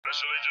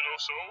Special Agent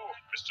Oso,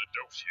 Mr.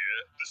 Dose here.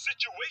 The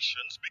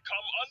situation's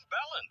become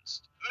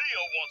unbalanced.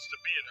 Leo wants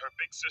to be in her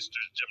big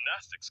sister's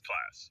gymnastics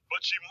class, but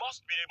she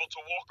must be able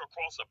to walk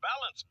across a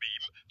balance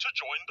beam to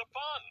join the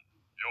fun.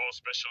 Your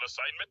special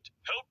assignment,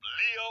 help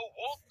Leo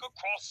walk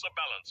across a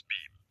balance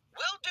beam.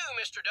 Will do,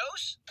 Mr.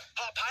 Dose.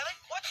 Pilot,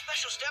 what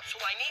special steps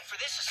will I need for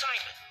this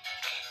assignment?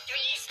 3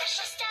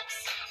 special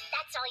steps,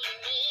 that's all you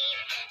need.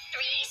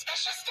 3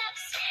 special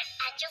steps,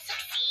 and you'll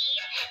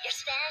succeed. Your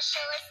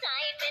special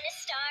assignment is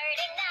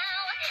starting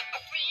now.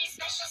 And 3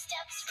 special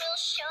steps will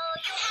show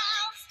you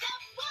how.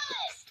 Step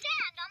 1,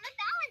 stand on the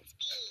balance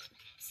beam.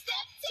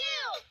 Step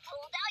 2,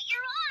 hold out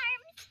your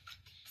arms.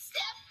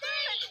 Step 3,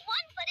 put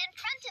one foot in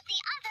front of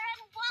the other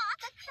and walk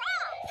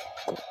across.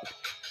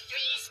 3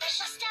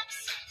 special steps,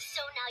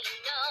 so now you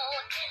know.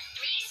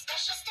 3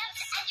 special steps,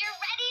 and you're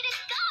ready to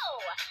go.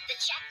 The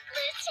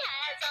checklist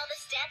has all the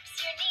steps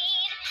you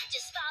need.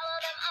 Just follow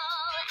them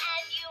all,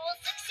 and you will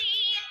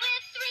succeed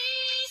with 3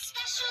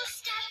 special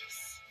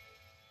steps.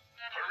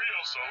 Hurry,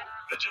 Oso.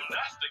 The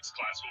gymnastics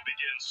class will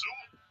begin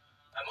soon.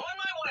 I'm on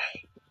my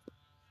way.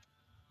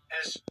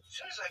 As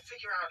soon as I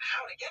figure out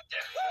how to get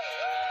there.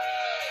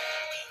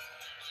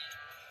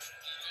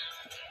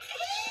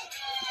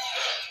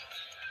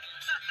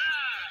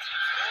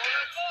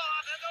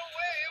 And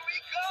away we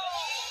go!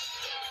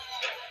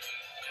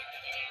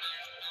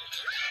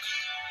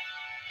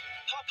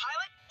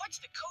 Pilot, what's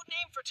the code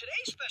name for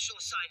today's special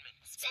assignment?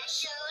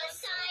 Special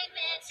assignment.